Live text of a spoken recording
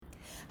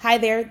Hi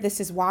there, this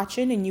is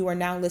Watchin, and you are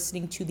now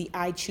listening to the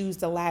I Choose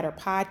the Ladder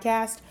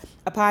podcast,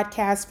 a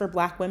podcast for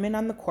Black women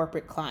on the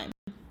corporate climb.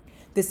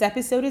 This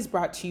episode is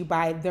brought to you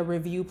by The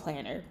Review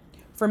Planner.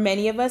 For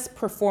many of us,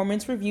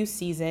 performance review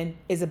season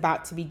is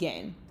about to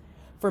begin.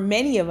 For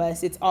many of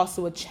us, it's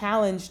also a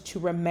challenge to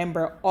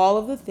remember all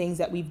of the things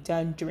that we've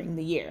done during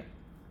the year.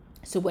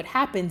 So what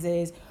happens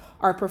is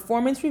our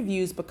performance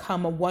reviews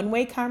become a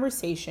one-way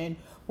conversation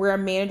where our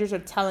managers are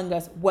telling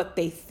us what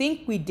they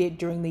think we did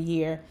during the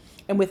year.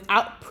 And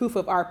without proof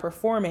of our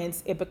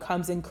performance, it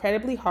becomes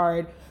incredibly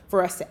hard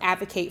for us to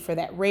advocate for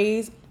that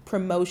raise,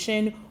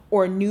 promotion,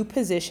 or new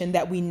position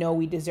that we know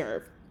we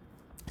deserve.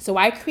 So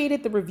I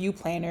created the Review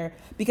Planner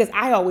because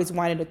I always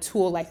wanted a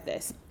tool like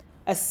this,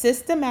 a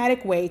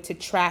systematic way to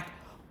track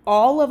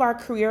all of our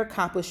career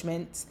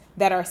accomplishments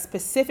that are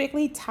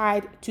specifically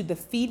tied to the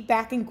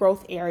feedback and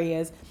growth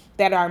areas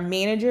that our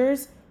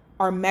managers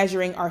are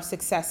measuring our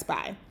success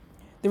by.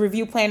 The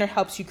Review Planner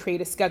helps you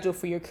create a schedule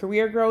for your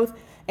career growth,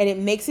 and it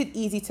makes it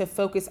easy to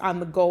focus on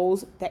the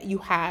goals that you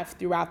have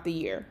throughout the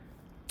year.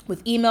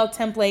 With email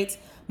templates,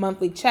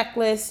 monthly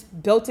checklists,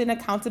 built-in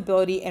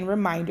accountability, and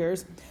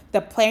reminders,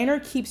 the planner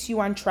keeps you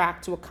on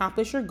track to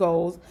accomplish your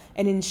goals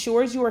and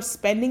ensures you are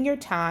spending your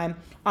time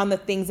on the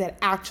things that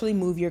actually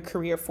move your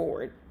career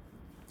forward.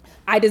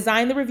 I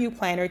designed the Review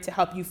Planner to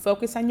help you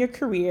focus on your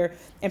career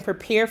and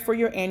prepare for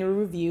your annual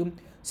review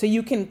so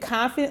you can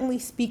confidently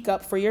speak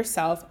up for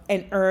yourself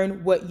and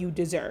earn what you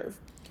deserve.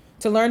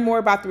 To learn more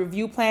about the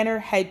Review Planner,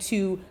 head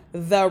to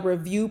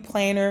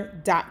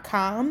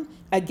thereviewplanner.com.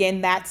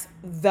 Again, that's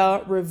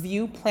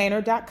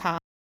thereviewplanner.com.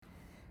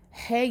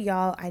 Hey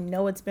y'all, I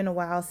know it's been a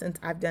while since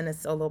I've done a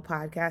solo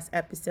podcast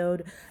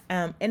episode,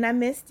 and I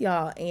missed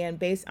y'all, and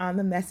based on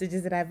the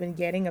messages that I've been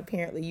getting,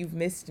 apparently you've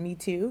missed me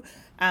too.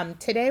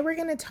 Today we're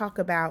going to talk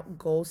about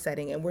goal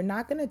setting, and we're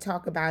not going to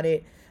talk about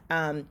it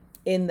from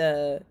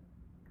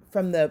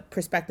the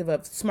perspective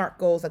of SMART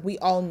goals. Like, we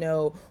all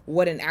know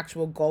what an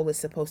actual goal is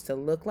supposed to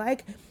look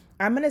like.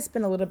 I'm going to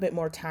spend a little bit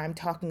more time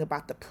talking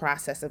about the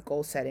process of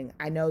goal setting.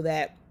 I know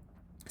that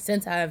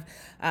since I've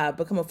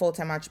become a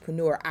full-time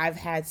entrepreneur, I've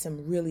had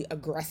some really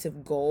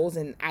aggressive goals,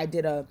 and I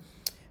did a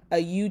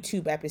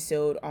YouTube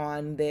episode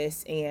on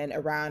this and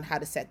around how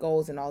to set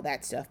goals and all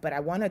that stuff. But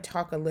I want to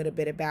talk a little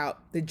bit about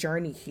the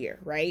journey here,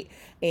 right?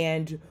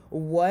 And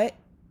what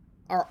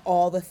are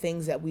all the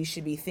things that we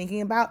should be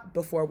thinking about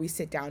before we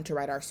sit down to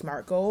write our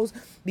SMART goals,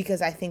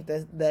 because I think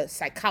the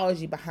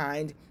psychology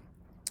behind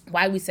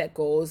why we set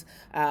goals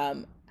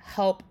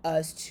help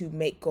us to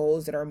make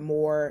goals that are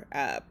more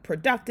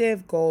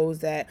productive, goals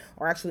that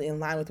are actually in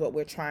line with what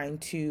we're trying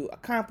to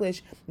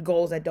accomplish,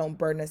 goals that don't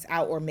burn us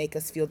out or make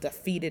us feel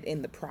defeated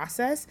in the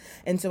process.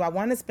 And so I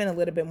want to spend a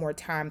little bit more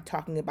time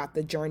talking about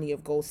the journey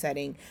of goal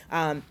setting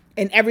and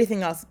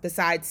everything else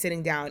besides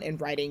sitting down and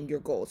writing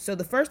your goals. So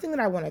the first thing that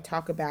I want to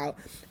talk about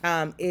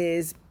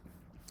is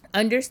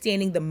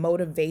understanding the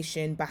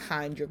motivation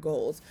behind your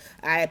goals.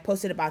 I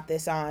posted about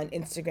this on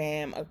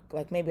Instagram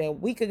like maybe a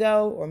week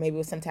ago, or maybe it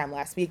was sometime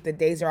last week. The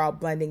days are all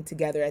blending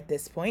together at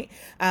this point.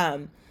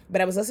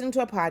 But I was listening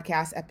to a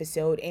podcast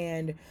episode,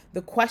 and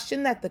the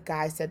question that the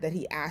guy said that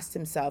he asked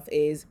himself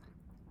is,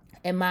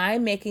 am I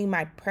making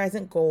my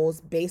present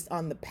goals based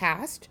on the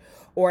past,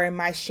 or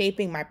am I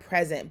shaping my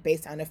present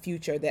based on a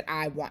future that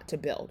I want to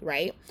build,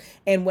 right?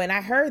 And when I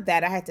heard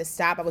that, I had to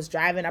stop. I was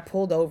driving, I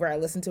pulled over, I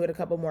listened to it a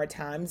couple more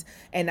times,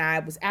 and I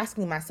was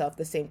asking myself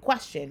the same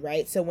question,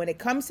 right? So when it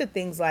comes to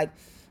things like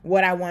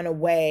what I want to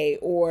weigh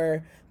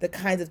or the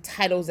kinds of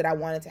titles that I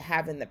wanted to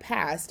have in the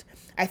past,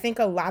 I think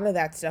a lot of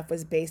that stuff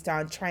was based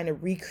on trying to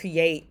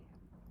recreate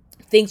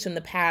things from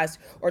the past,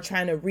 or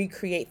trying to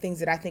recreate things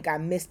that I think I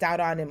missed out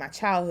on in my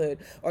childhood,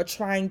 or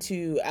trying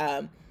to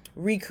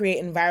recreate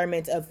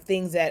environments of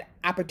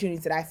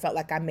opportunities that I felt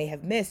like I may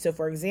have missed. So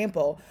for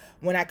example,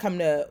 when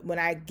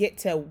I get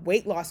to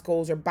weight loss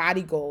goals or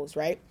body goals,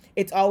 right?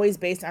 It's always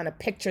based on a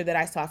picture that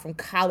I saw from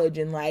college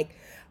and like,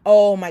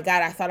 oh my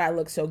God, I thought I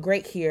looked so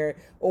great here.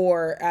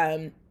 Or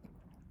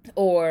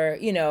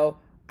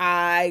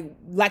I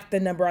like the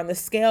number on the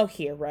scale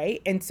here,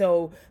 right? And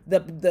so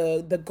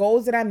the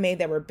goals that I made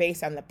that were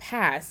based on the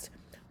past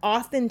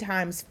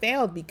oftentimes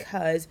failed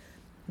because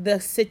the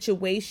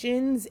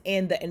situations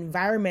and the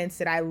environments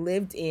that I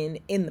lived in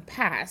the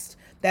past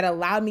that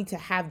allowed me to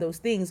have those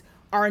things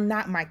are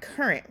not my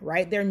current,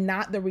 right? They're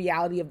not the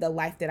reality of the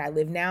life that I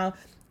live now.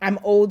 I'm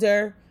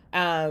older.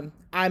 I'm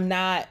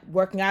not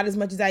working out as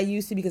much as I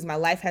used to because my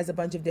life has a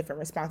bunch of different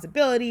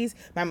responsibilities.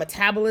 My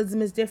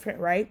metabolism is different,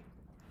 right?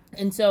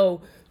 And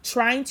so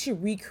trying to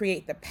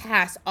recreate the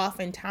past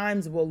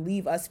oftentimes will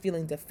leave us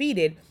feeling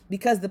defeated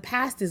because the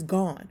past is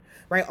gone,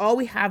 right? All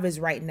we have is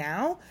right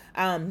now.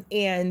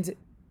 And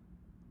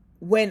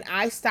when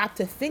I stopped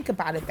to think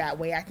about it that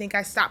way, I think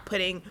I stopped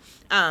putting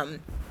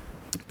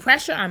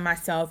pressure on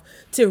myself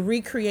to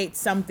recreate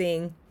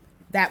something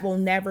that will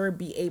never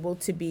be able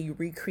to be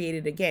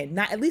recreated again.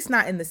 At least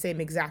not in the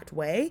same exact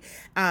way.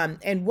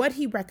 And what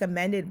he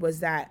recommended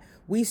was that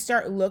we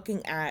start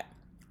looking at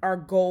our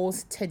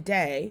goals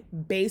today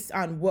based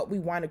on what we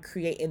want to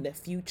create in the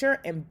future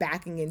and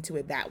backing into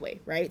it that way,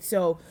 right?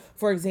 So,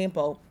 for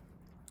example,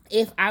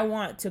 if I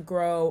want to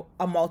grow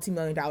a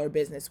multi-million dollar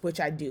business, which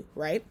I do,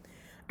 right?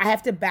 I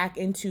have to back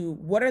into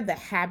what are the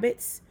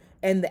habits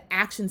and the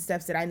action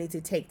steps that I need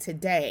to take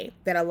today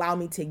that allow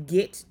me to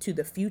get to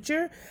the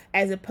future,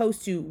 as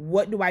opposed to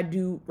what do I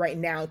do right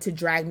now to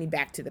drag me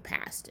back to the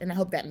past. And I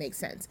hope that makes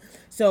sense.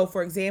 So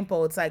for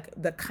example, it's like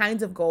the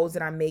kinds of goals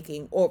that I'm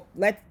making, or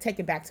let's take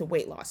it back to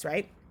weight loss,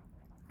 right?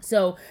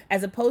 So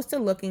as opposed to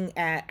looking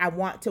at, I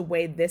want to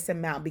weigh this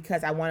amount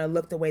because I want to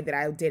look the way that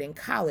I did in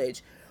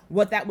college,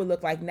 what that would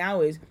look like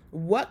now is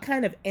what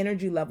kind of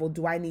energy level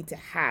do I need to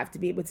have to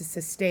be able to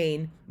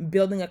sustain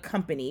building a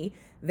company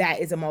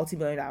that is a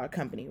multi-million dollar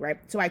company, right?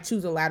 So I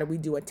choose a ladder. We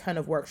do a ton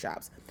of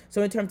workshops.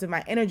 So in terms of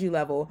my energy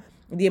level,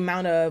 the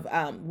amount of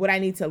what I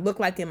need to look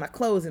like in my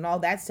clothes and all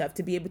that stuff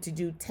to be able to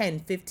do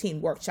 10,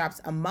 15 workshops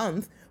a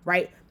month,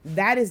 right?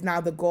 That is now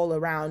the goal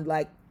around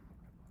like,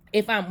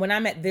 when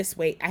I'm at this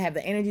weight, I have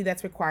the energy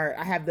that's required.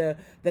 I have the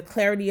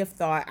clarity of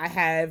thought. I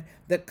have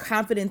the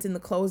confidence in the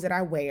clothes that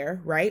I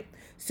wear, right?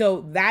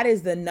 So that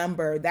is the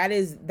number. That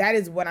is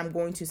what I'm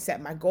going to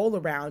set my goal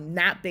around,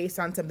 not based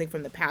on something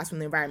from the past when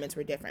the environments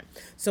were different.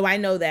 So I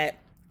know that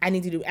I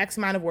need to do X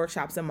amount of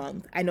workshops a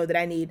month. I know that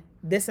I need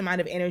this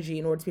amount of energy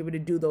in order to be able to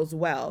do those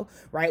well,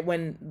 right?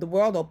 When the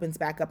world opens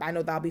back up, I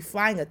know that I'll be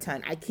flying a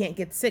ton. I can't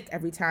get sick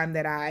every time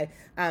that I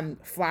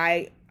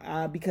fly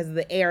because of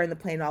the air in the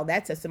plane and all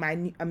that stuff. So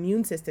my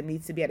immune system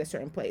needs to be at a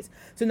certain place.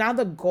 So now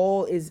the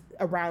goal is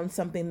around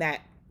something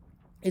that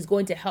is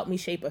going to help me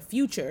shape a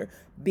future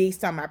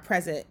based on my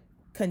present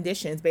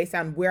conditions, based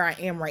on where I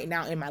am right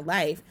now in my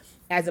life,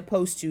 as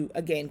opposed to,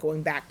 again,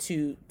 going back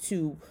to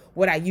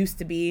what I used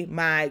to be,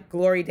 my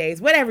glory days,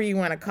 whatever you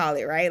want to call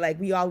it, right? Like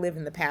we all live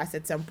in the past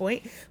at some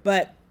point.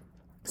 But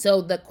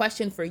so the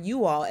question for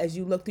you all, as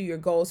you look through your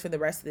goals for the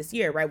rest of this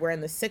year, right? We're in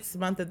the 6th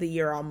month of the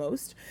year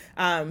almost.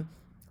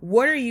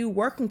 What are you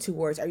working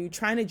towards? Are you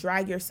trying to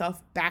drag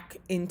yourself back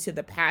into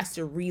the past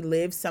to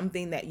relive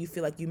something that you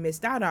feel like you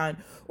missed out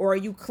on? Or are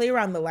you clear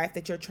on the life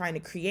that you're trying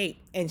to create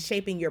and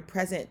shaping your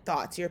present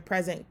thoughts, your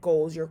present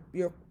goals, your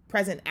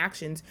present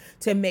actions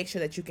to make sure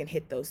that you can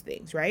hit those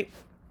things, right?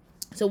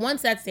 So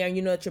once that's there and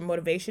you know that your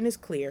motivation is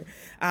clear,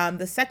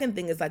 the second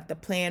thing is like the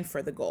plan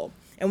for the goal.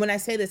 And when I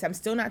say this, I'm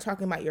still not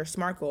talking about your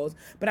SMART goals,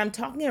 but I'm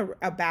talking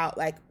about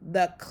like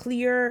the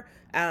clear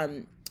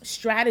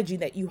strategy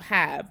that you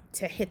have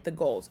to hit the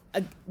goals.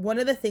 One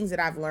of the things that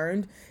I've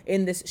learned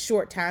in this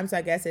short time, so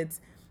I guess it's,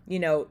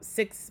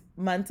 6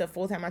 months of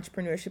full-time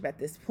entrepreneurship at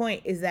this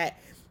point, is that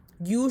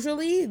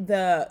usually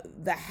the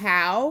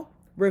how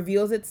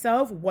reveals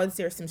itself once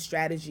there's some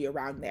strategy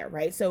around there,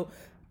 right? So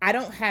I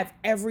don't have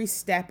every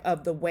step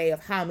of the way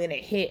of how I'm going to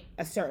hit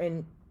a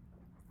certain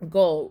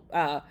goal.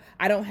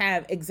 I don't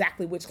have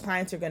exactly which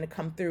clients are going to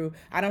come through.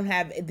 I don't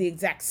have the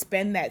exact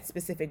spend that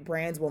specific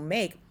brands will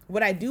make.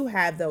 What I do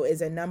have though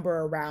is a number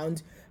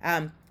around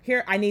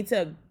here. I need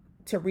to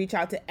reach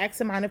out to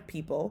X amount of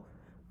people,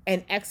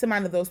 and X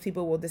amount of those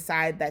people will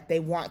decide that they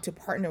want to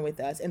partner with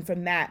us. And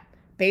from that,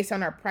 based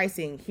on our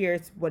pricing,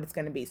 here's what it's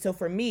going to be. So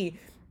for me,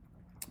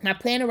 my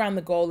plan around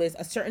the goal is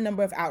a certain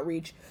number of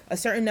outreach, a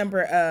certain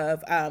number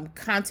of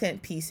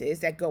content pieces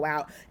that go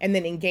out, and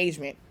then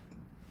engagement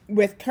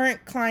with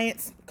current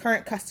clients,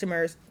 current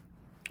customers,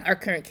 our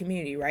current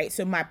community, right?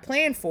 So my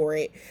plan for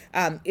it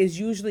is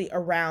usually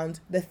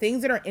around the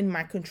things that are in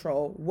my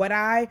control, what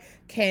I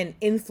can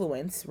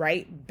influence,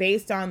 right?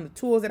 Based on the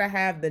tools that I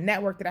have, the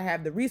network that I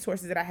have, the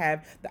resources that I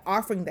have, the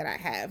offering that I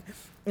have.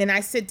 And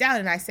I sit down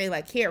and I say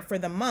like, here for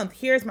the month,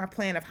 here's my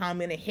plan of how I'm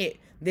going to hit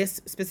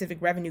this specific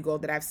revenue goal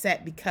that I've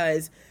set,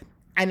 because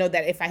I know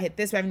that if I hit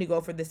this revenue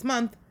goal for this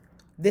month,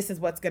 this is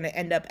what's going to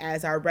end up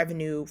as our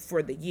revenue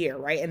for the year,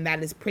 right? And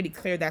that is pretty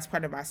clear. That's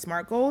part of my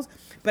SMART goals.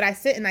 But I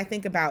sit and I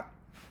think about,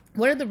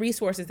 what are the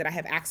resources that I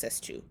have access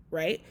to,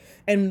 right?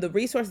 And the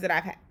resources that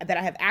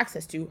I have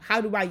access to,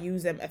 how do I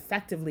use them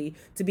effectively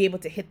to be able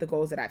to hit the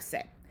goals that I've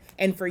set?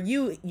 And for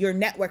you, your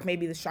network may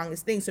be the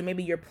strongest thing. So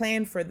maybe your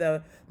plan for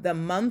the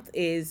month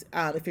is,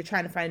 if you're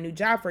trying to find a new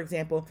job, for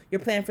example, your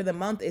plan for the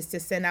month is to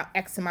send out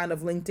X amount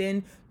of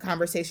LinkedIn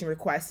conversation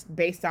requests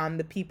based on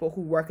the people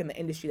who work in the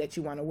industry that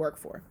you want to work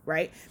for,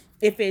 right?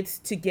 If it's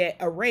to get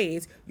a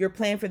raise, your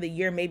plan for the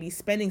year may be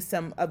spending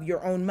some of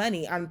your own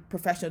money on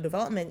professional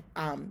development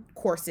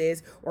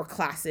courses or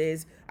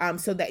classes,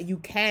 so that you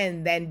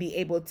can then be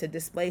able to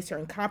display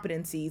certain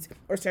competencies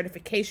or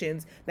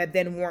certifications that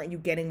then warrant you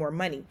getting more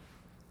money.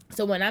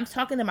 So when I'm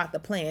talking about the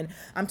plan,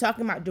 I'm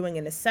talking about doing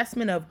an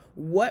assessment of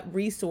what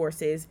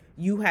resources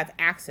you have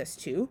access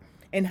to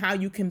and how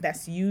you can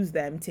best use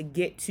them to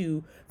get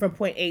to from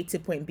point A to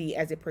point B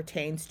as it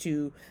pertains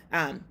to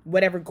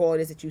whatever goal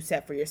it is that you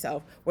set for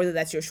yourself, whether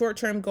that's your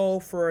short-term goal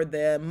for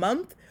the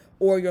month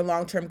or your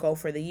long-term goal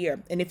for the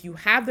year. And if you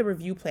have the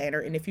review planner,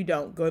 and if you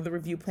don't, go to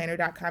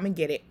thereviewplanner.com and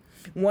get it.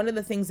 One of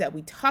the things that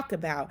we talk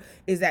about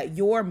is that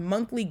your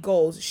monthly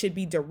goals should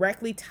be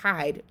directly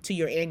tied to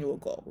your annual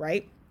goal,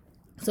 right?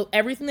 So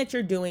everything that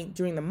you're doing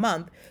during the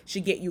month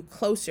should get you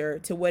closer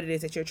to what it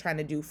is that you're trying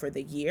to do for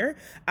the year,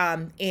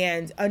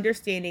 and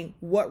understanding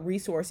what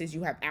resources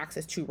you have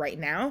access to right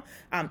now,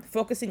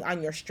 focusing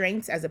on your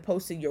strengths as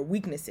opposed to your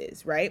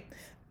weaknesses, right?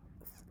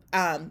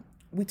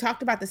 We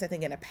talked about this, I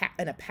think, in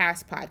a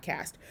past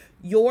podcast.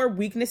 Your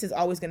weakness is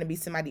always going to be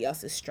somebody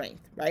else's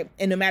strength, right?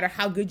 And no matter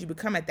how good you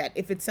become at that,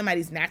 if it's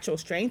somebody's natural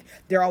strength,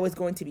 they're always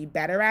going to be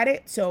better at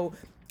it. So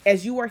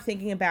as you are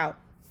thinking about,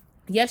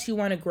 yes, you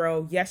want to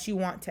grow. Yes, you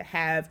want to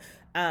have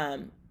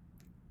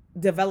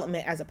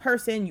development as a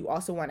person. You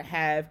also want to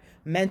have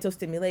mental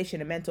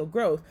stimulation and mental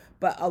growth.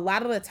 But a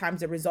lot of the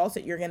times, the results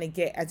that you're going to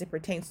get as it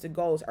pertains to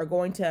goals are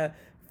going to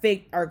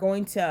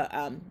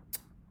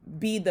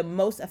be the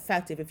most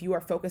effective if you are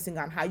focusing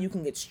on how you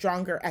can get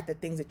stronger at the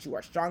things that you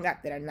are strong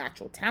at that are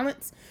natural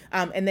talents,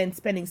 and then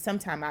spending some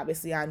time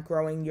obviously on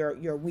growing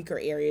your weaker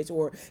areas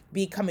or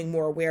becoming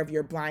more aware of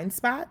your blind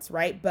spots,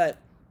 right? But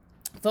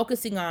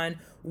focusing on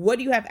what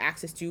do you have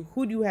access to,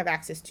 who do you have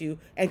access to,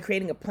 and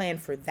creating a plan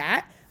for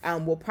that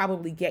will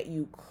probably get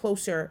you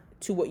closer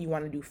to what you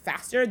want to do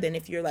faster than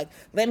if you're like,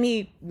 let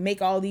me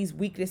make all these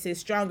weaknesses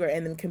stronger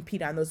and then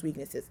compete on those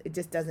weaknesses. It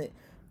just doesn't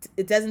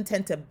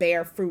tend to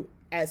bear fruit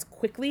as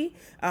quickly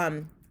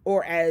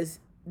or as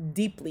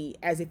deeply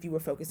as if you were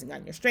focusing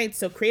on your strengths.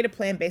 So create a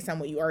plan based on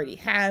what you already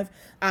have,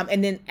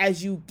 and then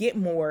as you get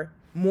more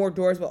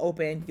doors will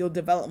open, you'll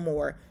develop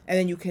more, and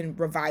then you can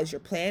revise your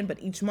plan.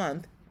 But each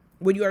month,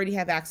 what you already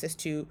have access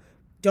to,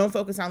 don't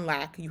focus on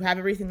lack. You have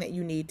everything that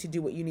you need to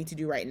do what you need to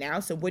do right now.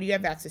 So what do you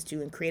have access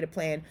to, and create a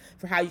plan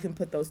for how you can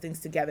put those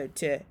things together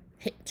to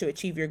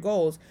achieve your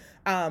goals.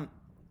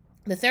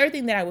 The third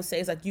thing that I will say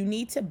is, like, you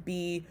need to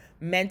be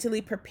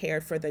mentally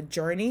prepared for the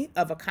journey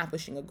of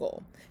accomplishing a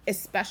goal,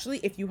 especially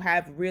if you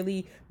have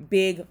really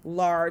big,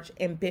 large,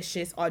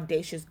 ambitious,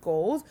 audacious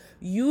goals.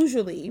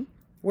 Usually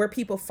where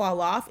people fall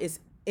off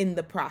is in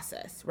the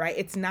process, right?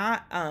 It's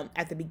not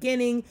at the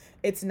beginning.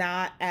 It's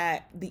not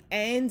at the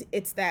end.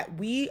 It's that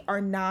we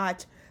are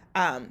not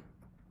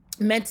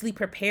mentally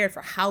prepared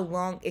for how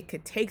long it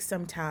could take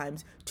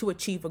sometimes to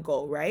achieve a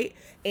goal, right?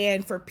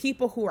 And for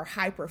people who are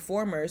high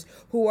performers,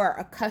 who are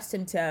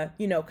accustomed to,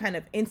 kind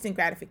of instant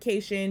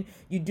gratification,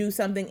 you do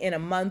something in a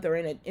month or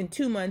in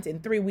 2 months, in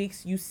 3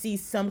 weeks, you see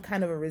some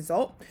kind of a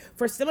result.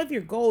 For some of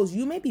your goals,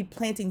 you may be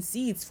planting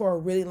seeds for a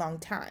really long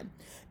time.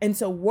 And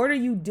so what are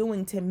you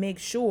doing to make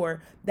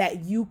sure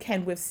that you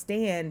can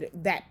withstand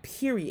that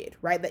period,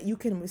 right? That you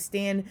can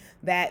withstand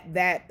that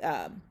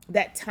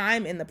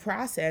time in the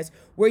process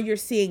where you're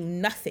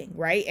seeing nothing,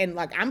 right? And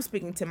like, I'm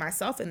speaking to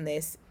myself in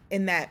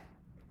that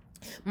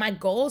my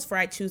goals for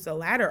I Choose the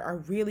Ladder are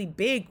really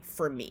big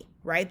for me,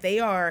 right? They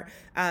are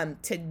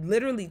to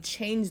literally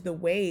change the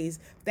ways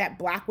that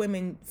Black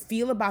women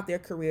feel about their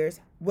careers,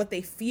 what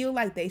they feel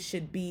like they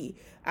should be,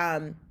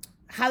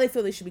 how they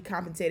feel they should be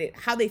compensated,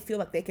 how they feel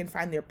like they can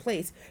find their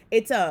place.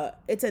 It's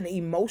an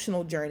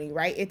emotional journey,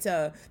 right? It's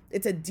a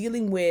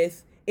dealing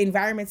with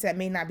environments that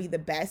may not be the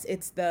best.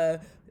 It's the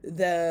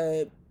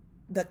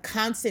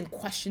constant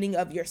questioning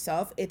of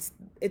yourself. It's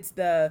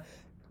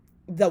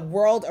the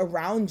world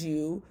around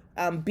you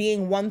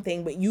being one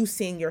thing, but you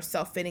seeing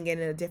yourself fitting in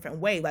a different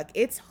way. Like,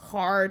 it's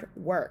hard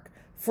work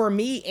for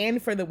me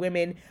and for the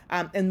women.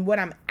 And what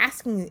I'm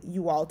asking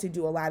you all to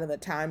do a lot of the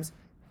times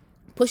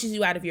pushes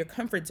you out of your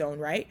comfort zone,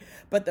 right?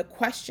 But the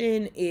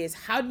question is,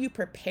 how do you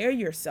prepare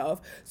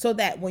yourself so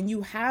that when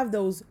you have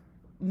those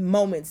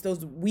moments,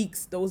 those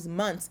weeks, those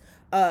months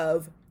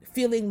of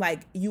feeling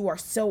like you are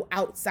so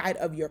outside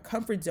of your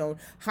comfort zone,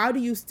 how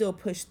do you still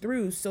push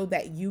through so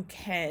that you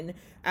can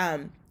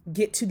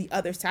get to the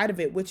other side of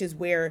it, which is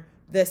where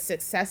the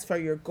success for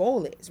your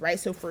goal is, right?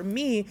 So for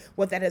me,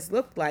 what that has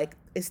looked like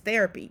is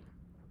therapy.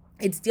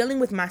 It's dealing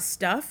with my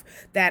stuff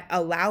that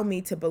allow me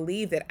to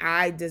believe that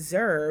I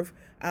deserve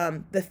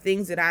the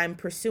things that I'm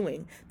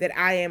pursuing, that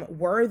I am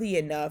worthy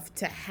enough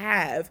to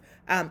have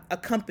a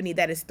company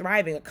that is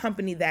thriving, a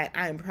company that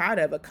I'm proud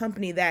of, a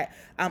company that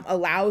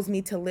allows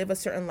me to live a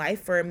certain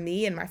life for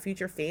me and my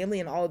future family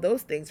and all of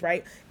those things,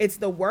 right? It's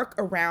the work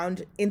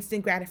around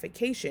instant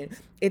gratification.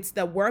 It's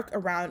the work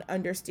around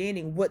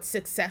understanding what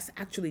success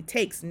actually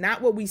takes,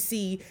 not what we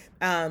see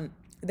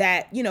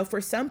that,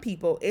 for some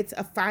people, it's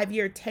a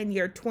 5-year,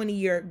 10-year,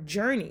 20-year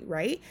journey,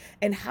 right?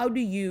 And how do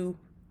you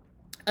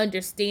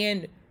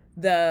understand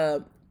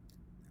how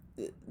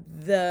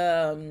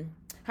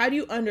do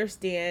you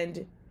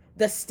understand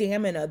the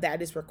stamina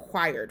that is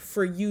required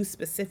for you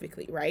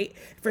specifically, right?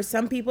 For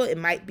some people, it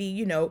might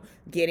be,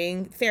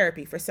 getting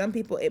therapy. For some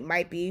people, it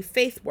might be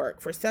faith work.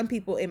 For some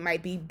people, it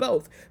might be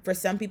both. For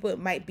some people, it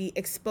might be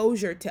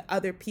exposure to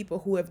other people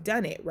who have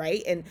done it,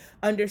 right? And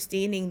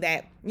understanding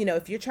that,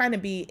 if you're trying to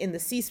be in the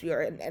C-suite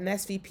or an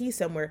SVP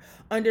somewhere,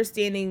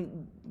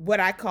 understanding what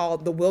I call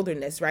the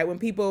wilderness, right? When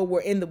people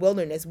were in the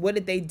wilderness, what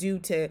did they do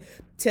to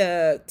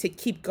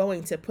keep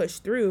going, to push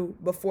through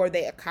before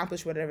they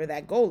accomplish whatever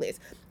that goal is?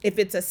 If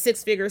it's a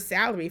 6-figure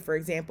salary, for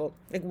example,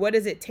 like, what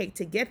does it take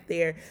to get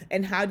there?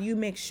 And how do you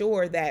make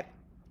sure that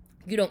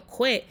You don't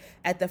quit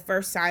at the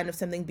first sign of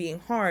something being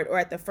hard, or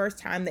at the first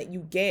time that you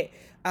get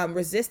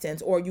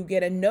resistance, or you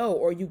get a no,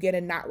 or you get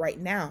a not right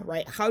now,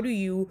 right? How do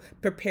you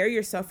prepare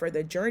yourself for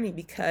the journey?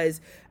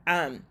 Because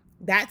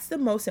that's the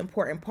most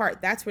important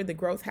part. That's where the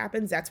growth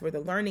happens. That's where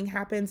the learning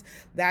happens.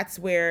 That's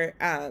where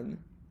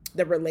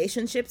the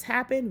relationships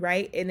happen,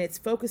 right? And it's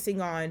focusing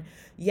on,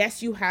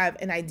 yes, you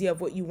have an idea of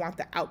what you want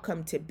the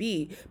outcome to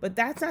be, but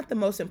that's not the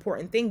most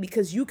important thing,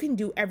 because you can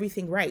do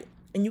everything right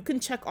and you can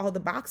check all the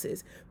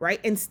boxes, right?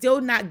 And still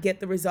not get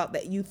the result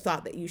that you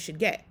thought that you should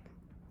get.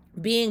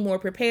 Being more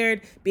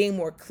prepared, being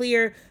more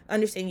clear,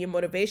 understanding your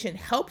motivation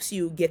helps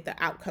you get the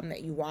outcome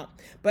that you want.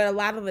 But a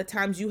lot of the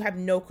times you have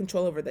no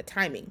control over the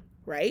timing,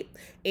 right?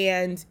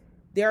 And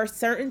there are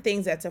certain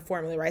things that's a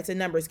formula, right? It's a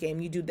numbers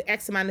game. You do the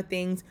X amount of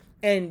things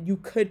and you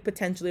could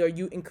potentially, or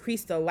you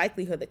increase the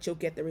likelihood that you'll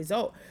get the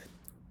result.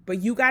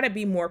 But you got to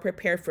be more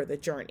prepared for the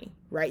journey,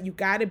 right? You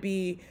got to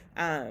be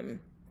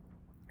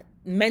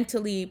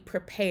mentally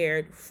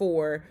prepared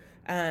for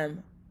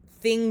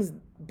things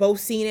both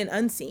seen and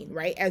unseen,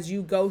 right? As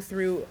you go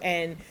through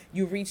and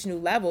you reach new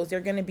levels, there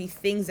are going to be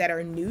things that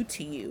are new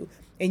to you,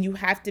 and you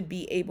have to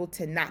be able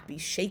to not be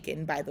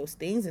shaken by those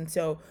things. And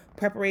so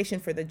preparation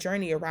for the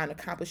journey around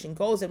accomplishing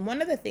goals. And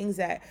one of the things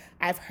that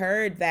I've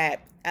heard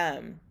that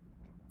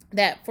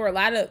that for a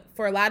lot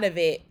of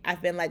it,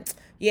 I've been like,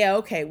 yeah,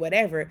 okay,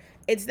 whatever.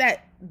 It's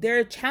that there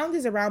are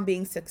challenges around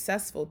being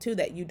successful too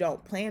that you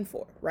don't plan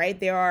for, right?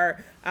 There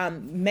are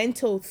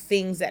mental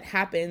things that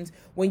happens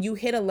when you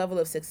hit a level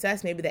of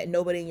success, maybe that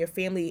nobody in your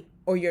family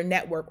or your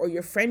network or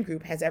your friend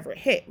group has ever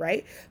hit,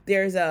 right?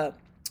 There's a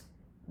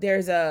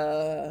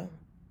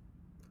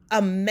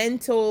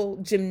mental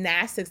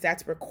gymnastics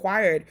that's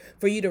required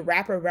for you to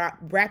wrap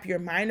your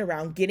mind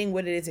around getting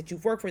what it is that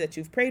you've worked for, that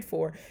you've prayed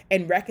for,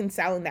 and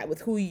reconciling that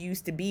with who you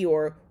used to be,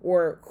 or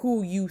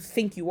who you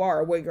think you are,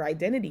 or where your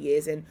identity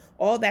is. And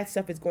all that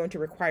stuff is going to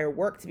require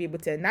work to be able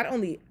to not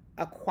only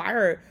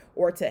acquire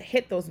or to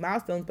hit those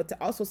milestones, but to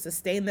also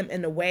sustain them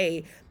in a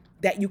way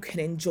that you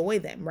can enjoy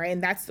them, right?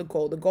 And that's the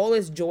goal. The goal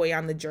is joy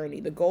on the journey.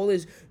 The goal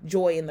is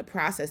joy in the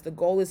process. The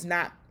goal is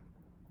not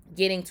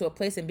getting to a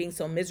place and being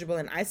so miserable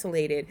and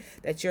isolated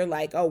that you're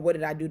like, oh, what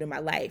did I do to my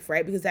life,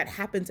 right? Because that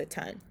happens a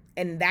ton.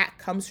 And that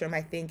comes from,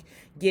 I think,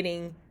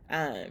 getting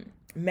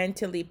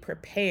mentally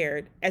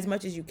prepared as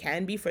much as you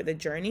can be for the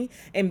journey,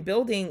 and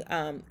building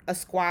a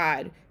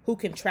squad who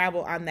can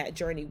travel on that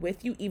journey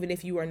with you, even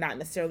if you are not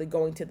necessarily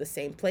going to the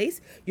same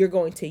place, you're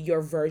going to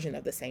your version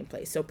of the same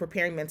place. So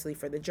preparing mentally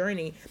for the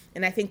journey.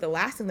 And I think the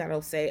last thing that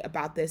I'll say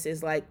about this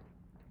is like,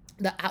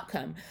 the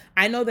outcome.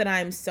 I know that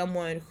I'm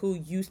someone who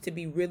used to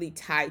be really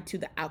tied to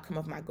the outcome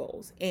of my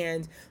goals.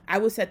 And I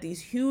would set these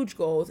huge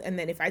goals, and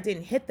then if I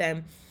didn't hit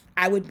them,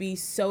 I would be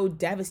so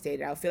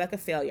devastated. I would feel like a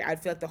failure.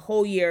 I'd feel like the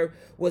whole year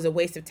was a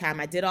waste of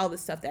time. I did all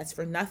this stuff that's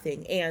for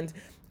nothing. And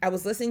I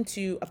was listening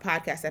to a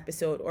podcast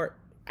episode, or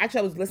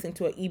actually I was listening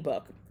to an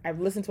ebook. I've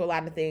listened to a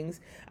lot of things.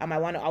 I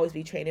want to always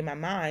be trained in my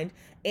mind.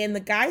 And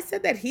the guy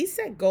said that he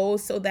set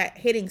goals so that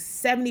hitting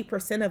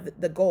 70% of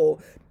the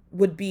goal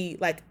would be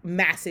like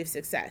massive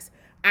success.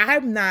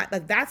 I'm not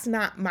like,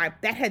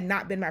 that had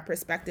not been my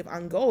perspective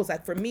on goals.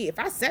 Like for me, if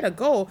I set a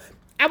goal,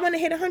 I want to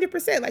hit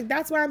 100%. Like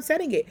that's why I'm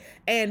setting it.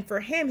 And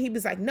for him, he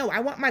was like, no, I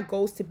want my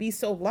goals to be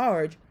so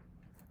large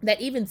that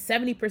even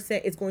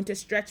 70% is going to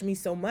stretch me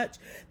so much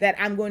that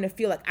I'm going to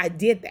feel like I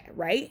did that,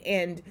 right?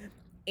 And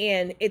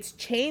it's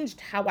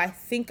changed how I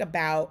think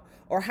about,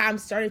 or how I'm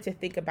starting to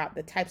think about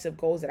the types of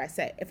goals that I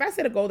set. If I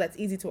set a goal that's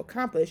easy to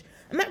accomplish,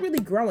 I'm not really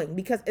growing,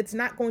 because it's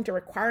not going to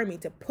require me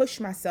to push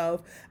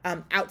myself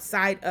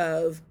outside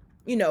of,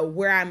 you know,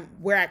 where I'm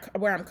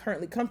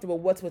currently comfortable,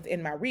 what's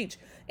within my reach.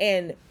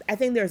 And I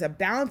think there's a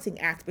balancing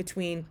act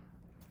between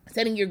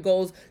setting your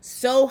goals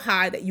so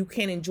high that you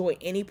can't enjoy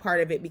any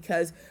part of it,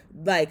 because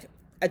like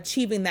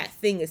achieving that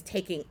thing is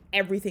taking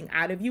everything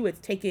out of you. It's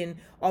taking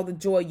all the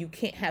joy. You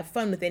can't have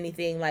fun with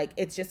anything. Like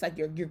it's just like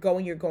you're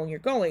going.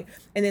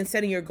 And then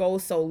setting your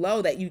goals so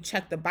low that you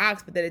check the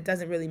box, but that it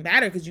doesn't really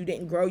matter because you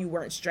didn't grow, you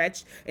weren't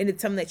stretched, and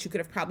it's something that you could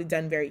have probably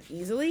done very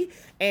easily.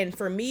 And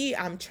for me,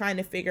 I'm still trying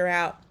to figure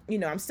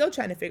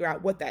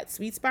out what that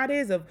sweet spot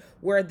is, of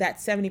where that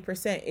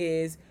 70%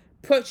 is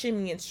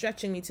pushing me and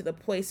stretching me to the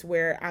place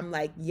where I'm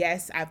like,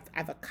 yes,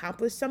 I've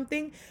accomplished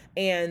something,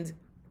 and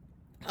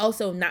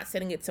also not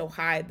setting it so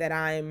high that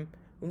I'm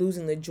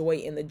losing the joy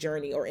in the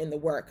journey or in the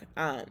work.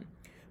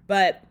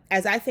 But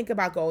as I think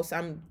about goals, so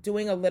I'm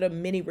doing a little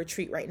mini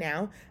retreat right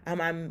now.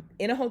 I'm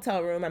in a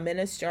hotel room. I'm going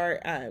to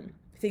start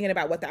thinking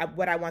about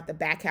what I want the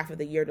back half of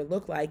the year to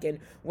look like, and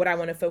what I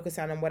want to focus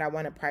on and what I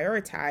want to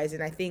prioritize.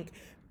 And I think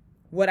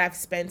what I've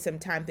spent some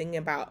time thinking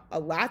about a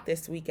lot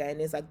this weekend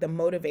is like the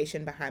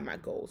motivation behind my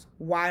goals,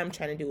 why I'm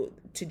trying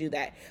to do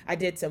that. I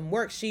did some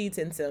worksheets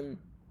and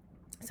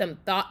some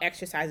thought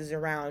exercises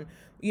around,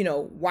 you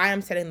know, why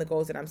I'm setting the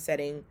goals that I'm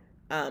setting,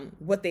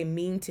 what they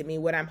mean to me,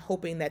 what I'm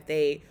hoping that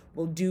they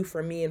will do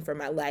for me and for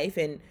my life,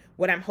 and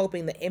what I'm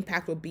hoping the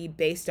impact will be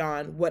based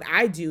on what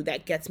I do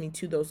that gets me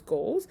to those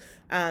goals.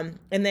 And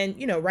then,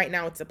 right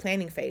now it's the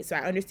planning phase. So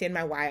I understand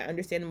my why, I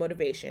understand the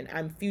motivation.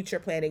 I'm future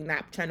planning,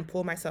 not trying to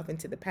pull myself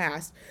into the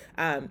past.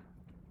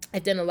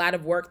 I've done a lot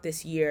of work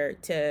this year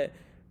to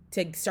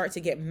start to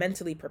get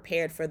mentally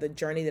prepared for the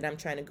journey that I'm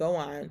trying to go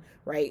on,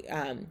 right?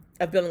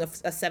 Of building a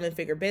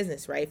 7-figure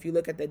business, right? If you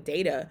look at the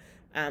data,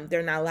 there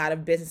are not a lot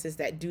of businesses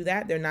that do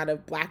that. There are not a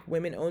Black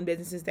women-owned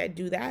businesses that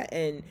do that,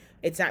 and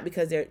it's not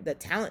because the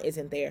talent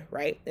isn't there,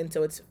 right? And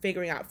so it's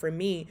figuring out for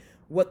me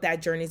what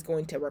that journey is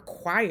going to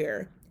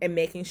require and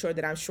making sure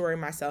that I'm shoring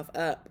myself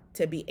up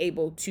to be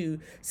able to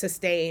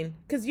sustain.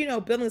 Because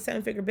building a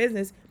 7-figure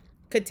business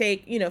could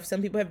take,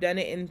 some people have done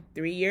it in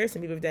 3 years,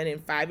 some people have done it in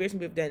 5 years, some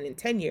people have done it in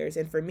 10 years.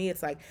 And for me,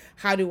 it's like,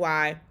 how do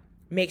I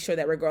make sure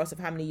that regardless of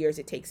how many years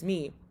it takes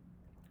me,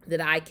 that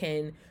I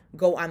can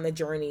go on the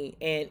journey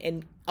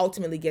and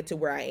ultimately get to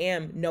where I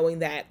am, knowing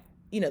that,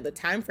 the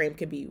time frame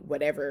could be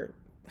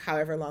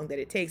however long that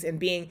it takes, and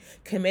being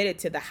committed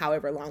to the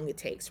however long it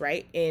takes,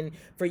 right? And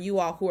for you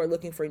all who are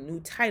looking for new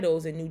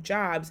titles and new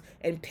jobs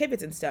and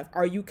pivots and stuff,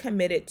 are you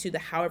committed to the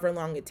however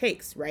long it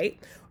takes, right?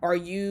 Are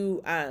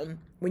you,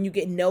 when you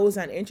get no's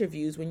on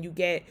interviews, when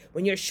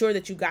you're sure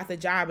that you got the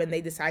job and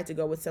they decide to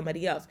go with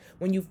somebody else,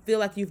 when you feel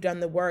like you've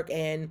done the work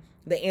and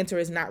the answer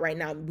is not right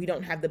now, we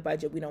don't have the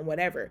budget, we don't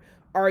whatever,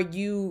 are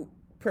you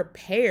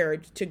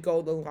prepared to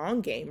go the long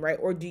game, right?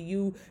 Or do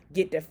you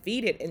get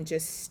defeated and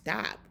just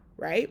stop,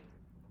 right?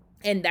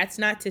 And that's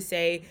not to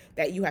say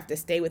that you have to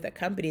stay with a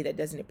company that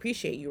doesn't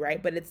appreciate you,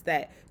 right? But it's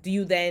that, do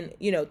you then,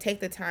 take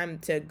the time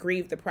to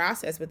grieve the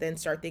process, but then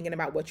start thinking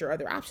about what your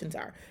other options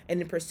are and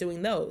then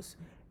pursuing those?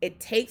 It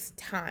takes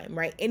time,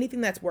 right?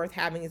 Anything that's worth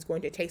having is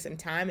going to take some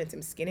time and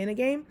some skin in a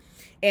game.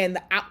 And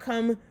the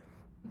outcome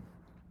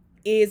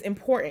is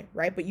important,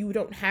 right? But you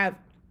don't have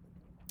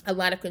a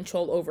lot of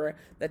control over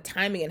the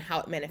timing and how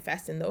it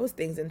manifests in those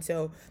things. And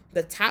so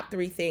the top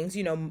 3 things,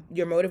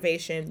 your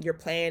motivation, your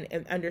plan,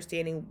 and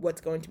understanding what's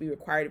going to be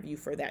required of you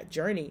for that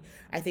journey,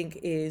 I think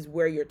is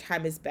where your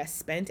time is best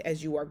spent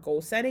as you are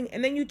goal setting.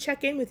 And then you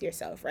check in with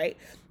yourself, right?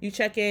 You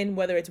check in,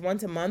 whether it's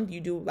once a month,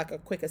 you do like a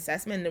quick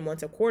assessment, and then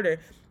once a quarter,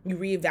 you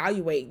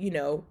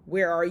reevaluate,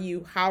 where are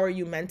you? How are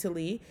you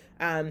mentally?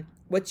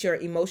 What's your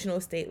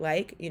emotional state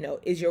like?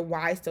 Is your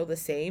why still the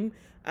same?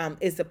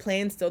 Is the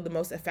plan still the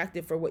most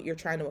effective for what you're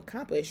trying to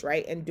accomplish,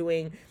 right? And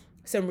doing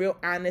some real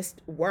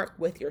honest work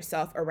with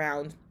yourself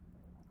around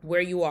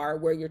where you are,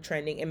 where you're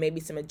trending, and maybe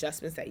some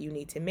adjustments that you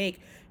need to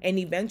make. And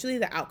eventually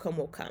the outcome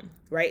will come,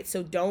 right?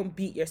 So don't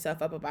beat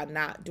yourself up about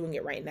not doing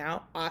it right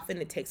now.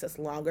 Often it takes us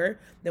longer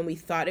than we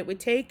thought it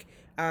would take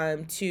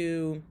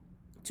to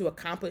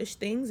accomplish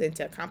things and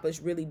to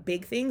accomplish really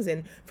big things.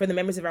 And for the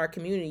members of our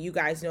community, you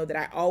guys know that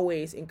I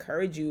always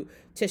encourage you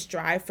to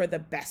strive for the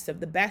best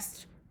of the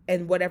best,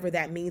 and whatever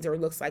that means or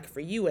looks like for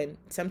you. And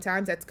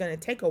sometimes that's going to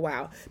take a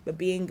while, but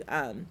being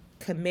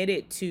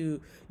committed to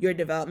your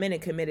development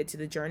and committed to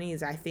the journey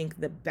is, I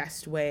think, the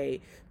best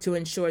way to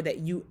ensure that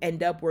you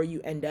end up where you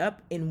end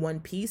up in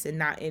one piece and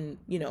not in,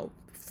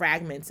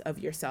 fragments of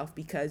yourself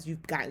because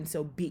you've gotten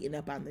so beaten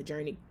up on the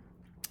journey.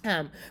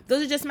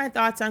 Those are just my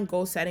thoughts on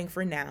goal setting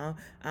for now.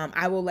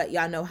 I will let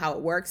y'all know how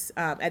it works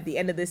at the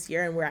end of this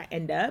year and where I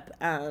end up,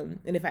 and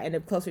if I end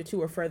up closer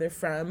to or further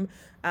from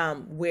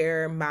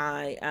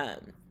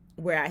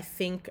where I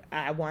think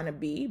I want to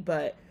be.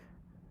 But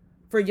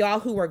for y'all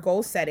who are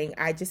goal setting,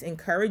 I just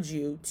encourage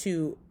you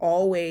to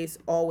always,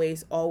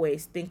 always,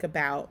 always think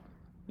about,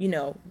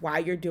 why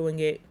you're doing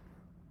it,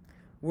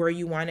 where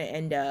you want to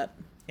end up,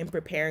 and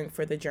preparing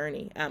for the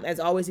journey. As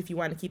always, if you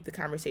want to keep the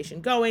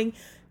conversation going,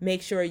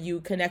 make sure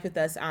you connect with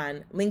us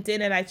on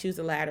LinkedIn at I Choose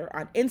a Ladder,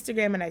 on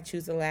Instagram at I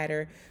Choose a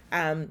Ladder,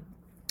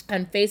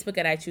 on Facebook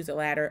at I Choose a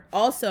Ladder.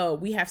 Also,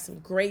 we have some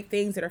great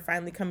things that are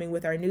finally coming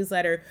with our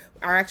newsletter.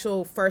 Our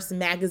actual first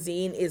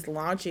magazine is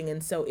launching,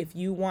 and so if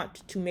you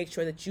want to make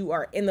sure that you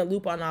are in the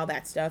loop on all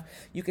that stuff,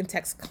 you can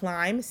text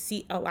CLIMB,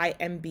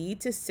 CLIMB,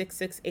 to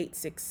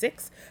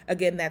 66866.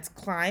 Again, that's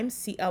CLIMB,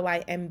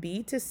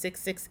 CLIMB, to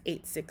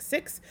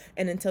 66866.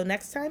 And until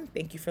next time,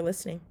 thank you for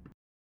listening.